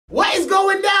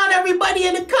going down, everybody,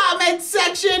 in the comment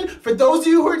section? For those of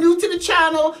you who are new to the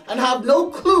channel and have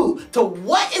no clue to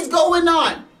what is going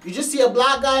on, you just see a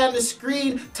black guy on the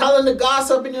screen telling the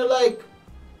gossip and you're like,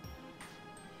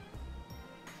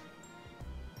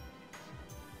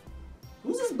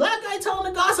 who's this black guy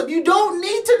telling the gossip? You don't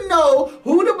need to know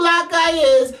who the black guy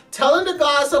is telling the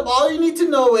gossip. All you need to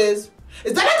know is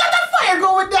that I got the fire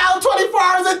going down 24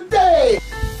 hours a day.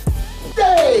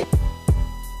 Day.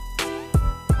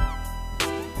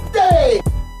 Day.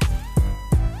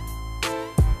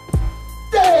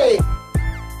 Day.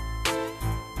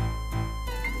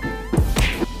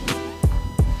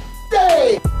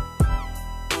 Day.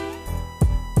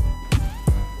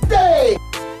 Day.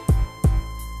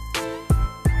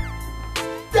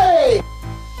 Day.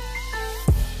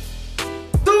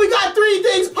 So we got three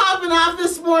things popping off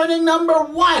this morning. Number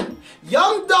one,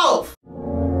 young Dolph.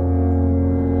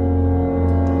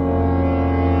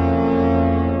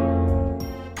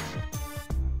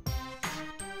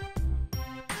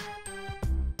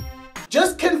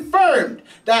 Just confirmed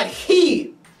that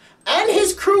he and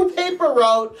his crew Paper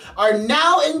Route are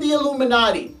now in the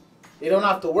Illuminati. They don't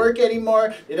have to work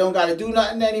anymore. They don't got to do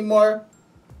nothing anymore.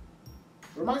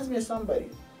 Reminds me of somebody.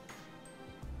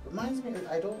 Reminds me,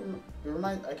 I can't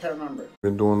remember.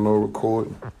 Been doing no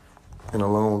recording in a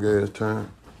long ass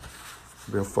time.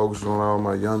 Been focusing on all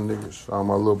my young niggas, all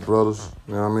my little brothers,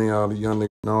 you know what I mean? All the young niggas,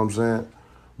 you know what I'm saying?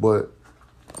 But,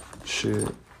 shit,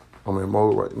 I'm in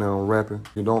mode right now, I'm rapping.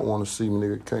 You don't want to see me,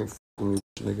 nigga, can't f with me,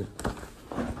 nigga.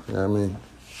 You know what I mean?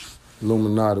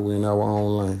 Illuminati, we in our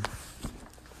own lane.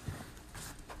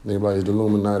 Nigga like, the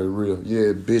Illuminati real.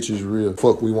 Yeah, bitch is real.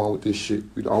 Fuck we want with this shit.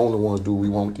 We the only ones do what we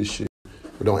want with this shit.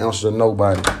 We don't answer to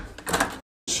nobody.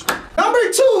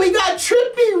 Number two, we got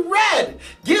Trippie Red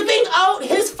giving out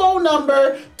his phone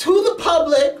number to the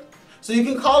public. So you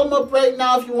can call him up right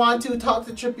now if you want to. Talk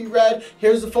to Trippie Red.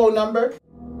 Here's the phone number.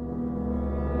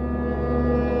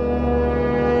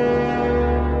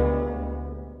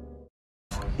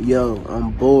 Yo,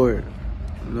 I'm bored.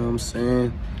 You know what I'm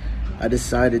saying? I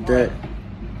decided that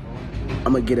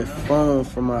I'm gonna get a phone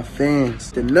for my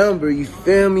fans. The number, you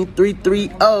feel me?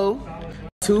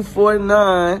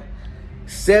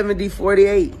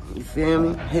 330-249-7048. You feel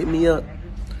me? Hit me up.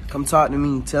 Come talk to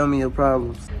me. Tell me your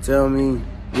problems. Tell me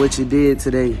what you did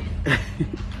today. I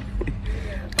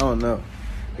don't know.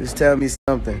 Just tell me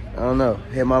something. I don't know.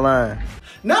 Hit my line.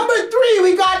 Number three,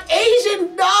 we got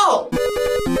Asian Dolph.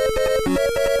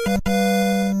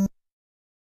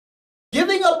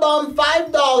 Giving a bum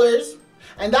 $5,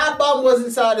 and that bum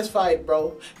wasn't satisfied,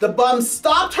 bro. The bum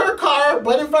stopped her car,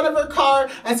 went in front of her car,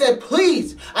 and said,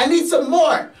 please, I need some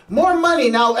more money.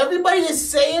 Now, everybody is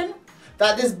saying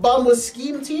that this bum was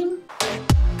scheme team.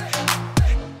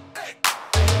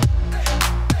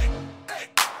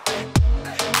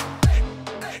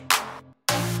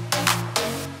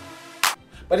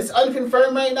 But it's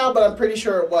unconfirmed right now, but I'm pretty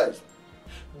sure it was.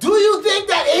 Do you think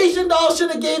that Asian Doll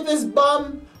should have gave this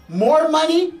bum more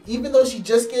money, even though she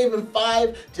just gave him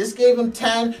 5, just gave him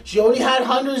 10, she only had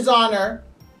hundreds on her?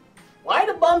 Why are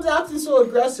the bums acting so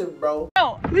aggressive, bro?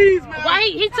 Bro, please, man. Why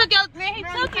he took your, man, he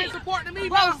took it. Support me,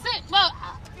 bro. Bro,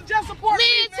 just support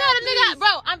me, man. Tell the nigga,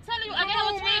 bro, I'm telling you, I got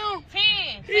what you need.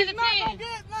 10. He's not gonna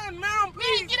get nothing, man,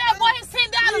 please. Get that boy his $10,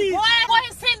 boy. Boy,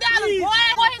 his $10, boy.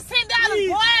 Boy, his $10,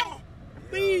 boy.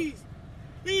 Please,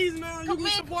 please, man, you can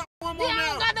support one more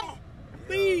now.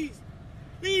 Please,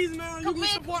 please, man, you can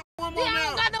support one more now. I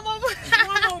don't got no more. One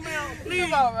more, man, please.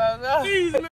 Come on, bro.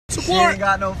 Please, man. Support. You ain't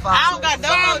got no 5. I don't got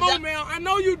no more, man. I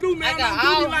know you do, man. I got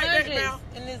all like that, man.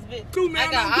 In this bitch. Too, man.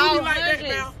 I got all like that,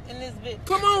 man. In this bitch.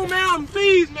 Come on, man.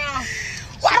 Please, man.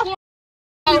 Support.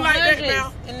 Like that,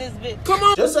 man. In this bitch. Come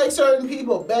on. Just like certain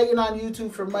people begging on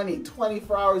YouTube for money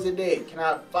 24 hours a day. Can I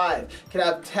have 5? Can I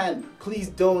have 10? Please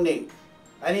donate.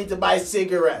 I need to buy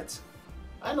cigarettes.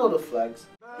 I know the flex.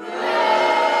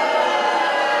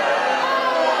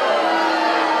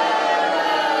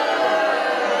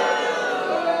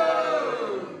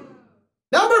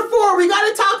 Number 4, we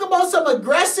gotta talk about some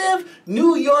aggressive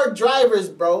New York drivers,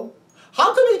 bro.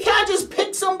 How come you can't just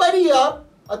pick somebody up,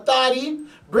 a thotty,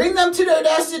 bring them to their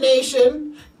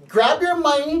destination, grab your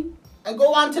money, and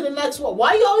go on to the next one?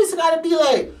 Why you always gotta be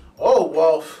like, oh,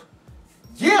 well,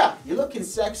 yeah, you're looking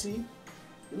sexy.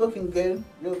 You're looking good,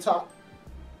 real talk.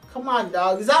 Come on,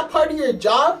 dog. Is that part of your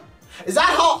job? Is that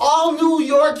how all New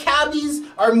York cabbies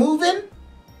are moving?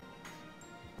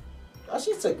 That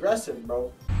shit's aggressive,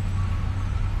 bro.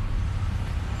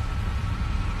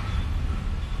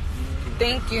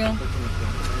 Thank you.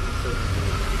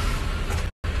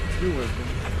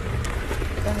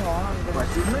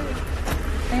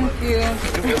 Thank you.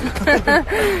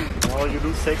 All you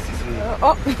do sexy to me.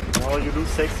 All you do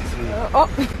sexy to me.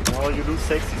 All you do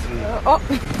sexy to me.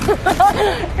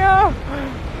 Yo.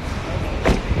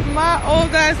 My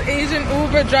old ass Asian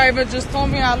Uber driver just told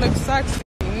me I look sexy.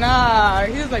 Nah,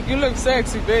 he's like, you look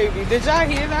sexy, baby. Did y'all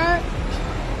hear that?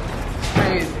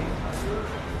 Crazy.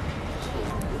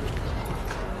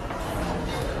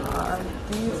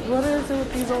 What is it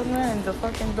with these old men? The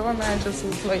fucking doorman just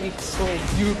looks like so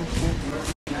beautiful.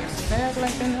 They act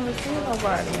like they never seen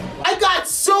nobody. I got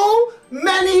so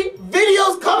many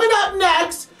videos coming up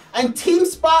next, and Team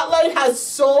Spotlight has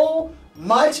so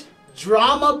much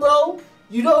drama, bro.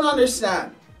 You don't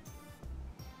understand.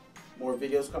 More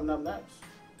videos coming up next.